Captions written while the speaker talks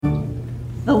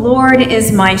The Lord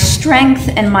is my strength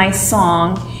and my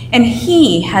song, and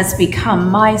he has become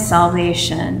my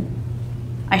salvation.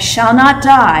 I shall not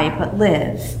die, but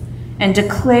live, and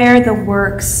declare the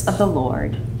works of the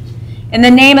Lord. In the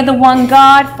name of the one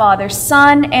God, Father,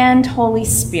 Son, and Holy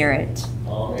Spirit.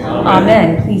 Amen.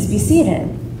 Amen. Please be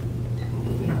seated.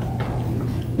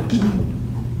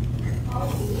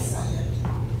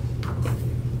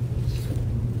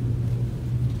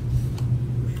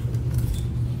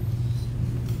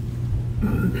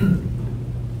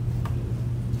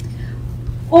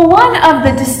 Well, one of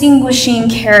the distinguishing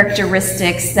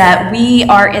characteristics that we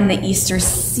are in the Easter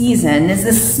season is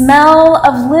the smell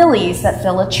of lilies that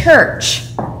fill a church.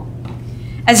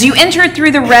 As you enter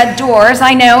through the red doors,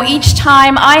 I know each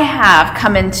time I have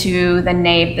come into the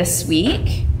nave this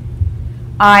week,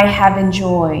 I have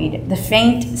enjoyed the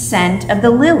faint scent of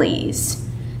the lilies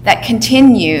that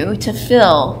continue to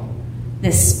fill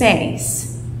this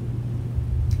space.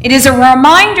 It is a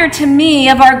reminder to me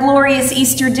of our glorious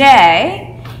Easter day.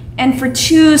 And for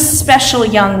two special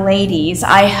young ladies,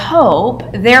 I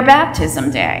hope, their baptism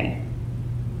day.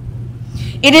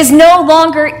 It is no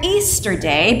longer Easter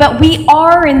Day, but we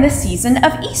are in the season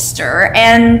of Easter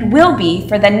and will be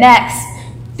for the next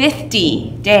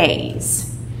 50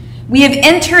 days. We have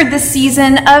entered the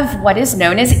season of what is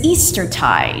known as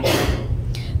Eastertide,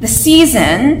 the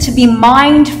season to be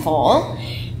mindful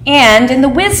and, in the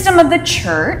wisdom of the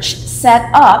church, set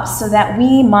up so that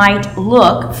we might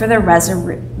look for the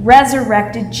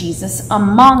resurrected Jesus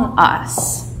among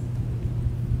us.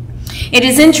 It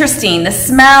is interesting, the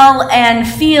smell and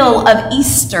feel of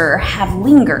Easter have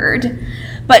lingered,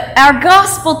 but our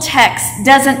gospel text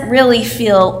doesn't really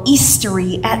feel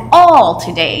Eastery at all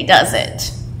today, does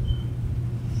it?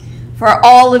 For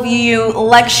all of you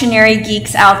lectionary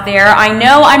geeks out there, I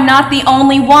know I'm not the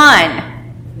only one.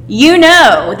 You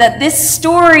know that this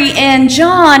story in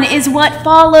John is what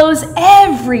follows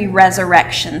every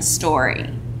resurrection story.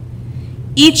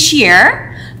 Each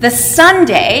year, the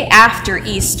Sunday after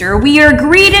Easter, we are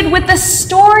greeted with the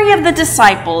story of the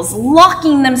disciples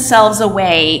locking themselves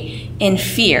away in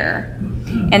fear,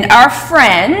 and our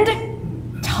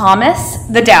friend, Thomas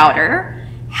the Doubter,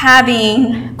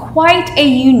 having quite a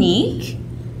unique,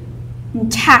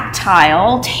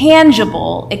 tactile,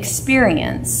 tangible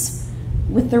experience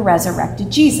with the resurrected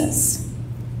Jesus.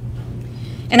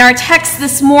 In our text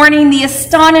this morning, the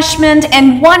astonishment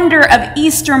and wonder of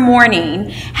Easter morning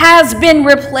has been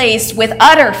replaced with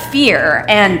utter fear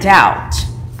and doubt.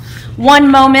 One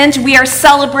moment, we are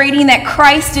celebrating that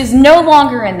Christ is no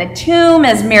longer in the tomb,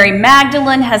 as Mary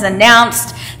Magdalene has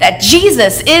announced that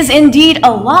Jesus is indeed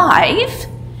alive.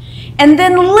 And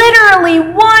then literally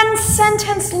one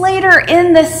sentence later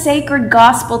in the sacred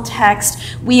gospel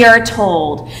text, we are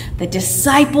told the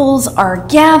disciples are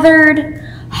gathered,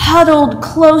 huddled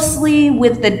closely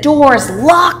with the doors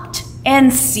locked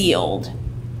and sealed.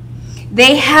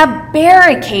 They have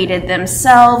barricaded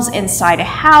themselves inside a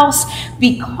house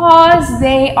because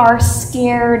they are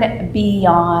scared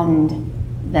beyond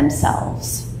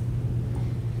themselves.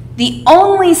 The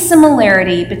only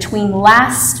similarity between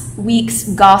last week's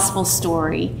gospel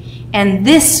story and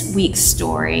this week's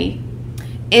story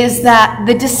is that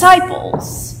the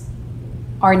disciples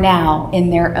are now in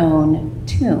their own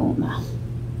tomb.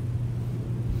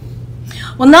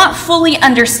 Well, not fully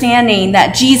understanding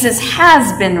that Jesus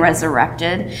has been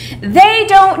resurrected, they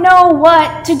don't know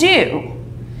what to do.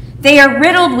 They are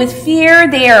riddled with fear,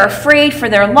 they are afraid for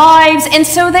their lives, and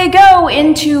so they go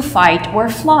into fight or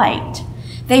flight.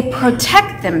 They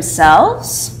protect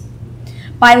themselves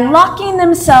by locking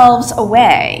themselves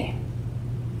away.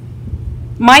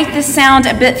 Might this sound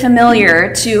a bit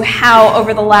familiar to how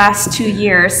over the last 2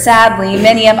 years, sadly,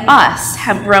 many of us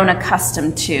have grown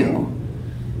accustomed to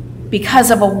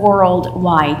because of a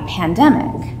worldwide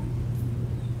pandemic?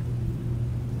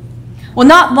 Well,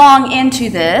 not long into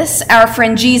this, our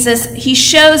friend Jesus, he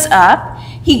shows up,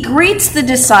 he greets the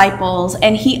disciples,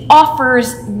 and he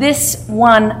offers this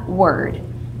one word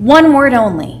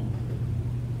only: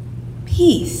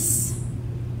 peace.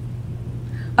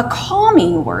 A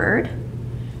calming word.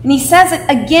 And he says it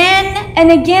again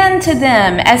and again to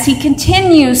them as he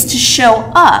continues to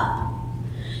show up.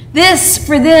 This,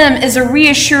 for them, is a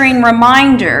reassuring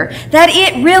reminder that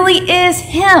it really is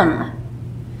him.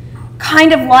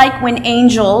 Kind of like when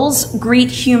angels greet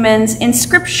humans in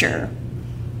Scripture.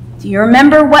 Do you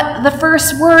remember what the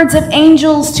first words of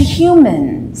angels to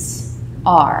humans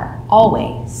are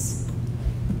always?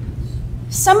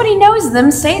 If somebody knows them,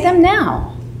 say them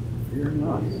now. Fear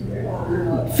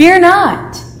not. Fear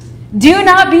not. Do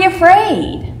not be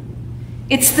afraid.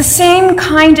 It's the same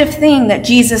kind of thing that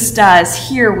Jesus does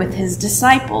here with his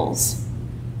disciples.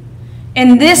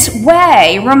 in this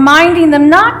way, reminding them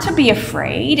not to be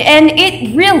afraid, and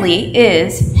it really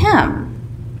is him.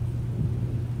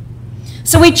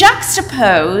 So we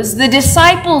juxtapose the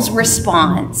disciples'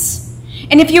 response.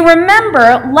 And if you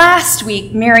remember last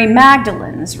week, Mary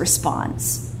Magdalene's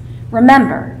response,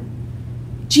 remember,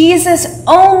 Jesus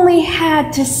only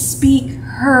had to speak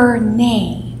her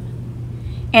name,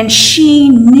 and she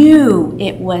knew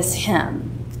it was him.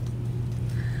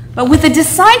 But with the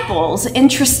disciples,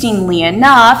 interestingly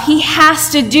enough, he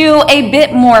has to do a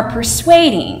bit more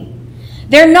persuading.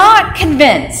 They're not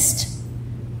convinced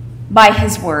by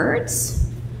his words.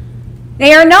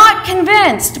 They are not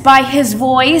convinced by his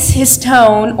voice, his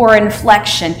tone, or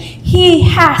inflection. He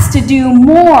has to do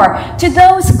more to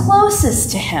those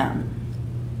closest to him.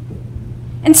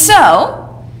 And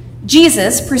so,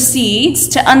 Jesus proceeds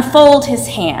to unfold his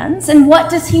hands, and what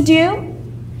does he do?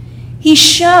 He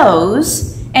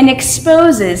shows and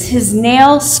exposes his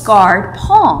nail-scarred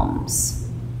palms.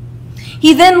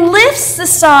 He then lifts the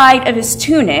side of his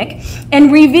tunic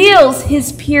and reveals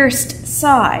his pierced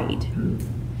side.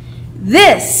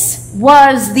 This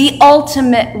was the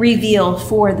ultimate reveal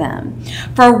for them.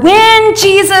 For when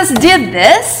Jesus did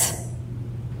this,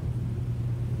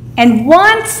 and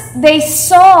once they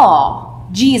saw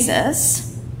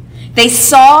Jesus, they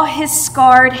saw his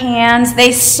scarred hands,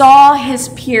 they saw his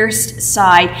pierced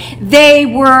side, they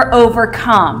were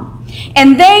overcome.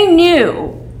 And they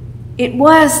knew it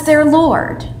was their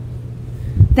Lord.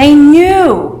 They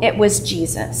knew it was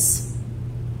Jesus.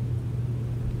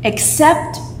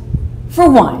 Except for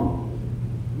one.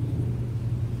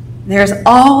 There's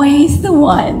always the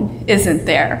one, isn't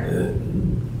there?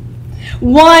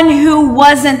 One who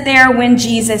wasn't there when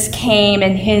Jesus came,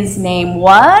 and his name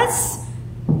was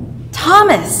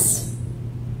Thomas.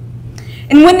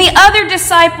 And when the other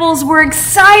disciples were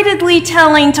excitedly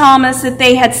telling Thomas that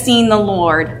they had seen the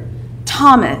Lord,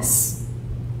 Thomas,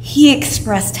 he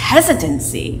expressed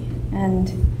hesitancy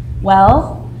and,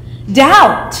 well,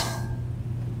 doubt.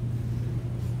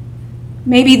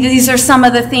 Maybe these are some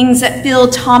of the things that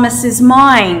filled Thomas's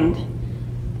mind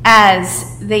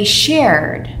as they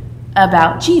shared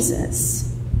about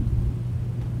Jesus.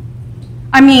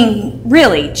 I mean,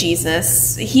 really,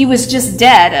 Jesus, he was just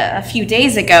dead a few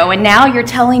days ago, and now you're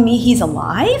telling me he's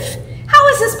alive? How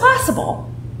is this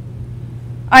possible?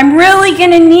 I'm really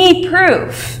going to need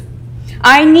proof.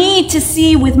 I need to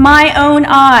see with my own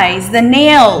eyes the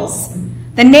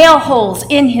nail holes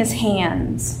in his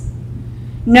hands.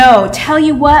 No, tell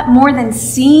you what, more than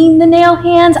seeing the nail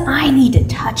hands, I need to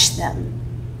touch them.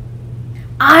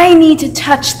 I need to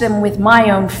touch them with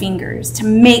my own fingers to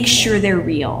make sure they're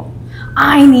real.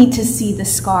 I need to see the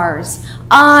scars.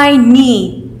 I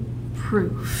need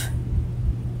proof.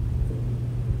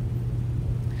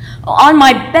 On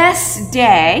my best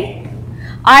day,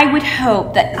 I would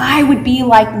hope that I would be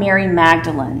like Mary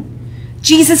Magdalene.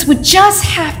 Jesus would just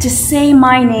have to say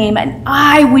my name and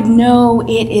I would know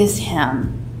it is him.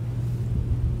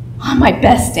 On my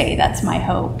best day, that's my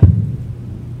hope.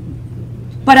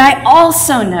 But I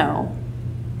also know,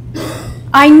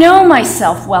 I know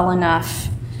myself well enough,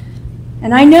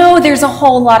 and I know there's a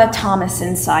whole lot of Thomas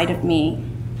inside of me.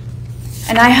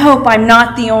 And I hope I'm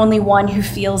not the only one who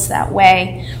feels that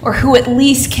way, or who at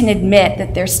least can admit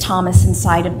that there's Thomas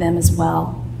inside of them as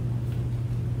well.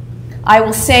 I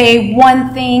will say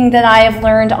one thing that I have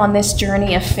learned on this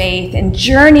journey of faith and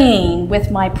journeying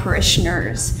with my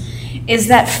parishioners is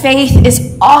that faith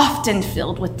is often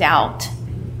filled with doubt.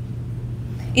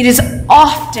 It is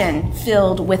often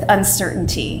filled with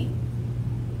uncertainty.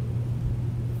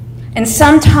 And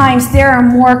sometimes there are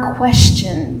more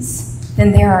questions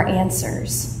than there are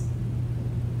answers.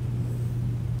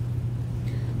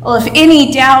 Well, if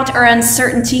any doubt or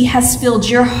uncertainty has filled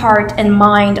your heart and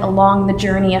mind along the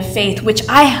journey of faith, which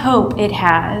I hope it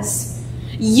has,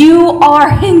 you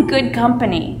are in good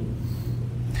company.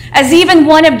 As even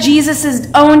one of Jesus'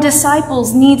 own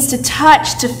disciples needs to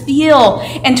touch, to feel,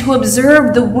 and to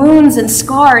observe the wounds and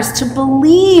scars to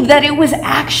believe that it was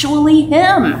actually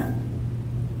him.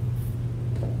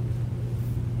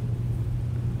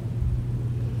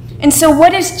 And so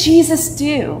what does Jesus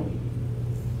do?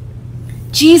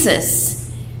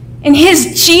 Jesus, in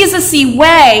his Jesus-y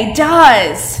way,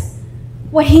 does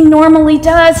what he normally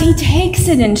does. He takes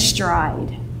it in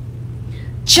stride.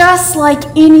 Just like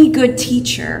any good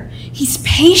teacher, he's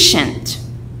patient.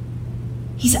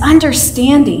 He's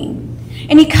understanding.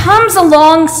 And he comes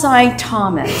alongside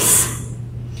Thomas.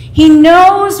 He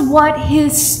knows what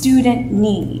his student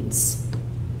needs.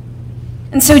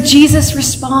 And so Jesus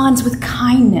responds with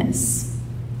kindness.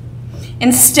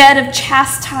 Instead of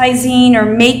chastising or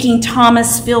making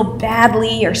Thomas feel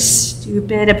badly or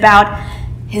stupid about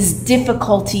his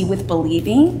difficulty with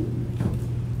believing,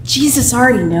 Jesus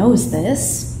already knows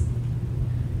this.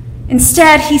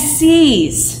 Instead, he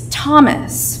sees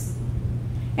Thomas,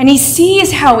 and he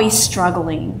sees how he's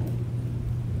struggling,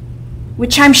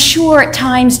 which I'm sure at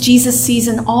times Jesus sees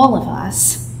in all of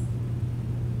us.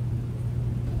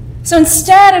 So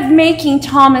instead of making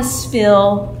Thomas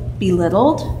feel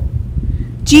belittled,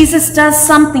 Jesus does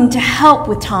something to help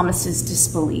with Thomas's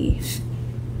disbelief.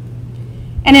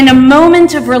 And in a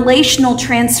moment of relational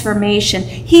transformation,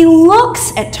 he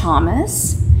looks at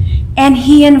Thomas and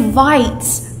he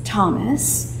invites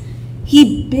Thomas.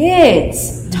 He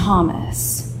bids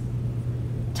Thomas,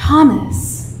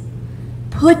 Thomas,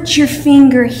 put your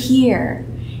finger here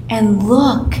and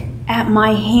look at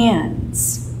my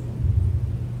hands.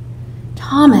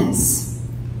 Thomas,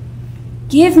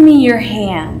 give me your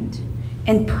hand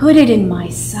and put it in my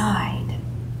side.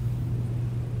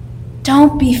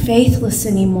 Don't be faithless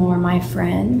anymore, my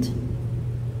friend.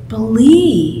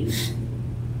 Believe.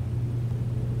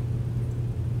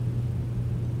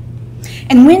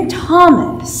 And when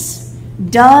Thomas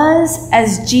does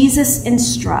as Jesus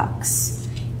instructs,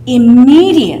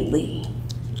 immediately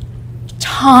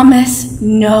Thomas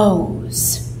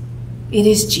knows it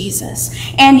is Jesus.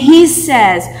 And he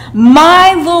says,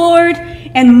 "My Lord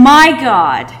and my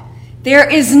God." There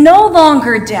is no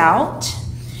longer doubt.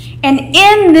 And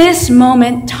in this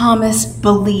moment, Thomas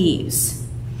believes.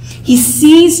 He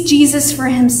sees Jesus for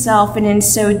himself, and in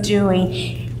so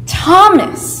doing,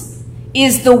 Thomas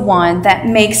is the one that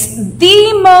makes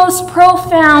the most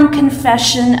profound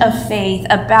confession of faith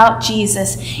about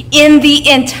Jesus in the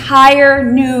entire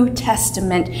New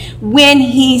Testament when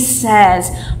he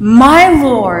says, "My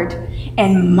Lord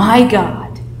and my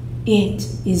God, it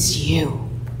is you."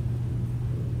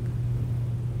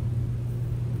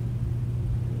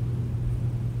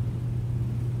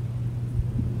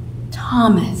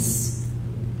 Thomas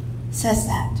says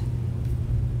that.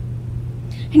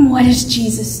 And what does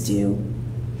Jesus do?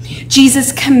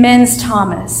 Jesus commends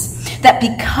Thomas that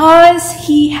because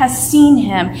he has seen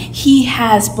him, he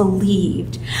has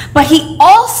believed. But he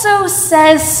also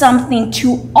says something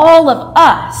to all of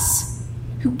us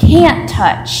who can't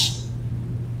touch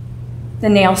the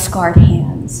nail-scarred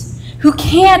hands, who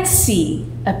can't see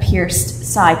a pierced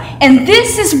side. And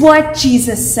this is what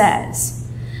Jesus says.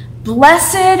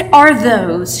 Blessed are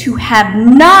those who have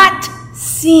not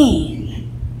seen,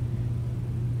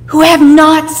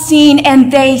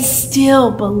 and they still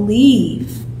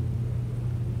believe.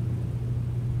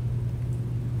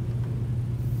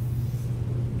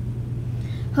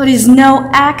 It is no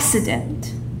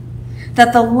accident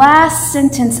that the last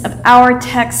sentence of our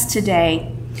text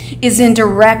today is in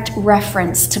direct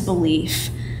reference to belief.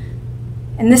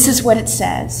 And this is what it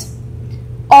says.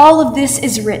 All of this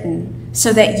is written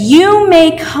so that you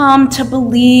may come to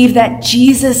believe that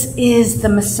Jesus is the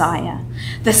Messiah,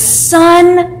 the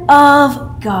Son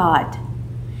of God,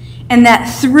 and that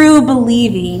through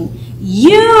believing,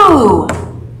 you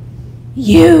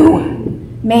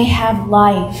may have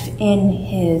life in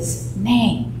his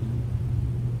name.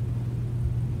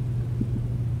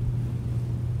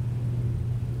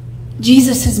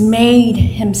 Jesus has made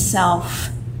himself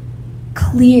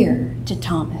clear to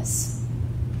Thomas.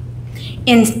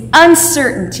 In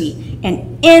uncertainty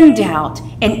and in doubt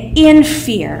and in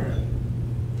fear,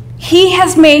 he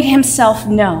has made himself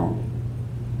known.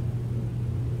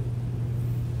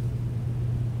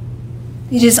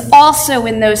 It is also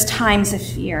in those times of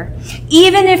fear,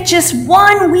 even if just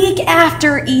 1 week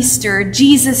after Easter,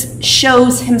 Jesus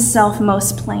shows himself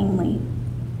most plainly.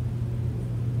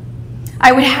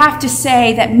 I would have to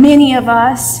say that many of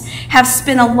us have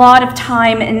spent a lot of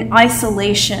time in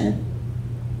isolation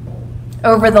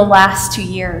over the last 2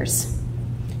 years.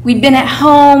 We've been at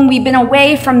home, we've been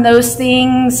away from those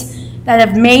things that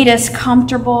have made us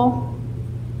comfortable.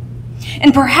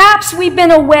 And perhaps we've been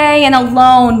away and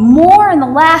alone more in the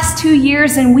last 2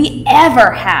 years than we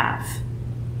ever have.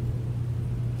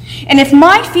 And if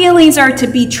my feelings are to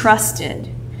be trusted,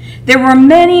 there were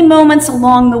many moments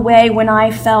along the way when I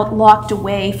felt locked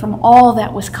away from all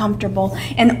that was comfortable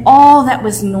and all that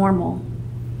was normal.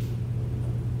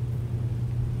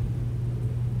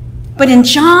 But in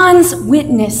John's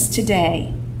witness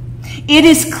today, it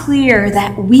is clear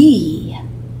that we,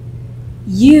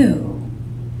 you,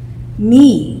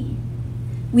 me,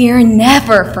 we are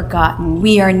never forgotten.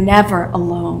 We are never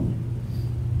alone.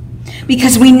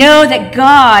 Because we know that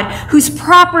God, whose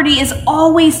property is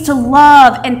always to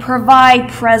love and provide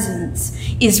presence,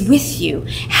 is with you,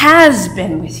 has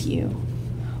been with you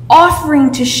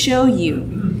offering to show you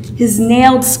his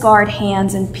nailed, scarred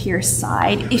hands and pierced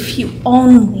side, if you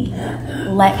only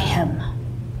let him.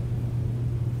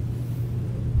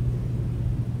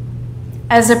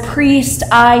 As a priest,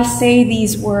 I say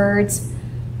these words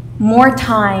more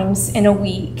times in a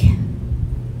week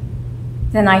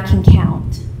than I can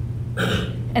count.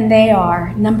 And they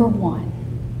are, number one,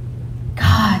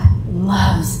 God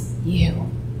loves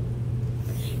you.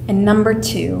 And number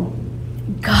two,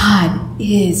 God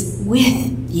is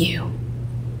with you.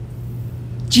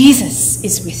 Jesus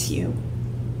is with you.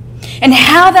 And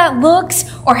how that looks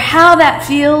or how that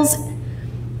feels,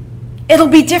 it'll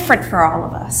be different for all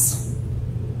of us.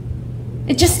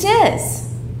 It just is.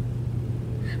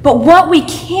 But what we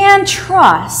can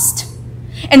trust,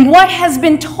 and what has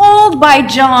been told by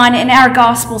John in our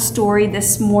gospel story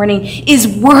this morning, is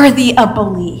worthy of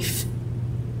belief.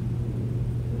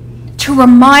 To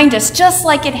remind us, just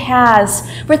like it has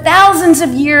for thousands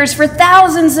of years, for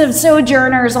thousands of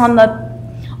sojourners on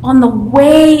the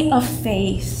way of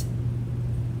faith,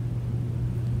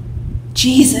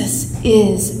 Jesus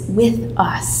is with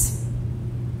us.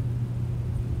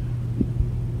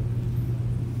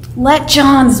 Let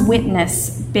John's witness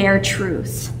bear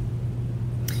truth.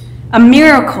 A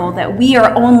miracle that we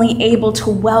are only able to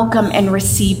welcome and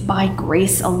receive by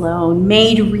grace alone,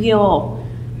 made real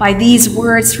by these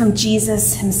words from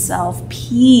Jesus himself.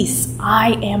 Peace,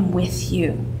 I am with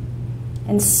you,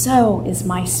 and so is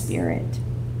my spirit.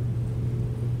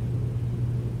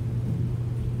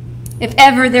 If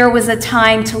ever there was a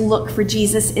time to look for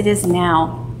Jesus, it is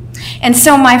now. And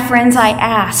so, my friends, I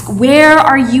ask, where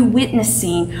are you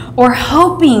witnessing or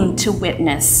hoping to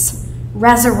witness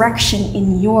resurrection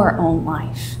in your own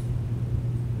life?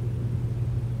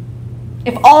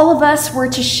 If all of us were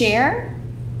to share,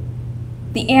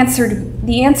 the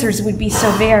answers would be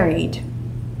so varied.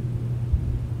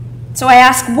 So I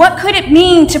ask, what could it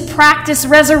mean to practice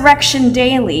resurrection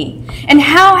daily? And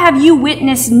how have you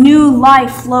witnessed new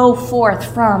life flow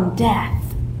forth from death?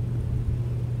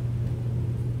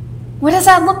 What does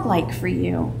that look like for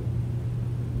you?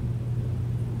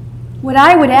 What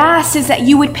I would ask is that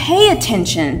you would pay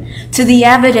attention to the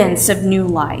evidence of new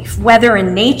life, whether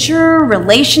in nature,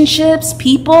 relationships,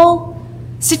 people,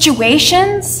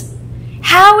 situations.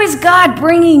 How is God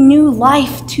bringing new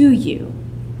life to you?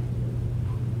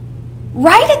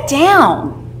 Write it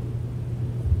down.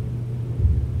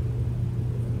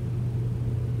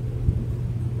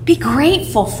 Be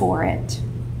grateful for it.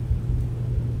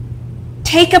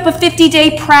 Take up a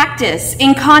 50-day practice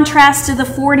in contrast to the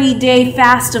 40-day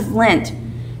fast of Lent.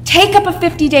 Take up a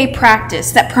 50-day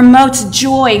practice that promotes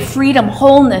joy, freedom,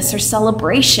 wholeness, or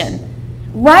celebration.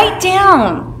 Write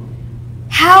down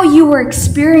how you were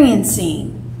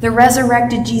experiencing the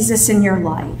resurrected Jesus in your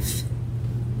life.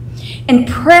 And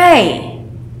pray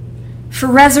for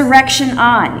resurrection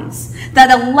eyes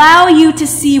that allow you to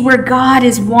see where God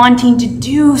is wanting to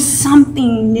do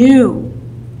something new.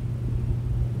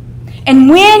 And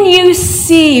when you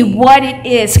see what it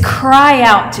is, cry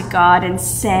out to God and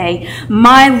say,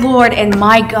 my Lord and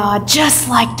my God, just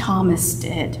like Thomas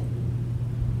did.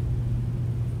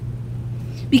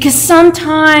 Because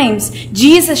sometimes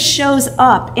Jesus shows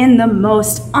up in the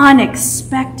most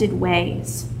unexpected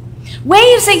ways.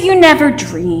 Ways that you never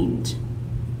dreamed.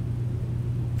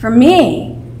 For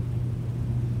me,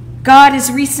 God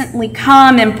has recently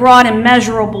come and brought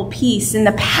immeasurable peace in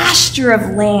the pasture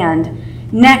of land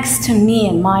next to me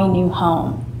in my new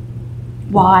home.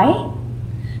 Why?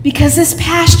 Because this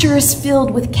pasture is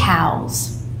filled with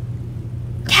cows.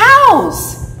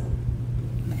 Cows!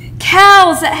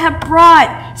 Cows that have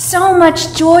brought so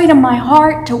much joy to my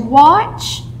heart to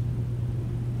watch.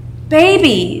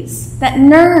 Babies that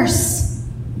nurse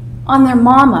on their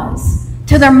mamas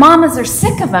till their mamas are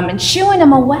sick of them and shooing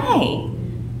them away.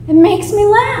 It makes me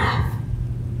laugh.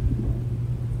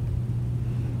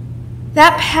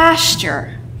 That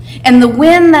pasture and the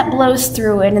wind that blows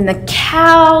through it and the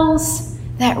cows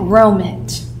that roam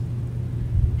it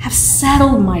have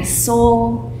settled my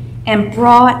soul and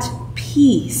brought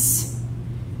peace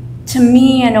to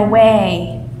me in a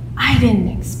way I didn't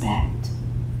expect,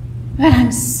 but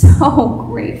I'm so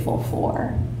grateful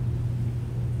for.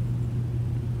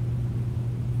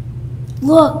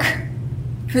 Look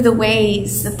for the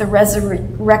ways that the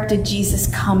resurrected Jesus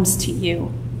comes to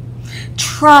you.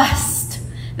 Trust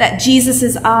that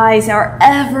Jesus' eyes are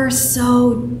ever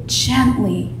so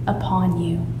gently upon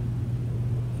you,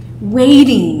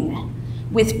 waiting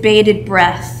with bated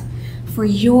breath for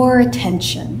your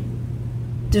attention,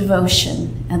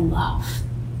 devotion, and love.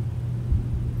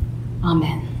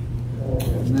 Amen.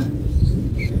 Amen.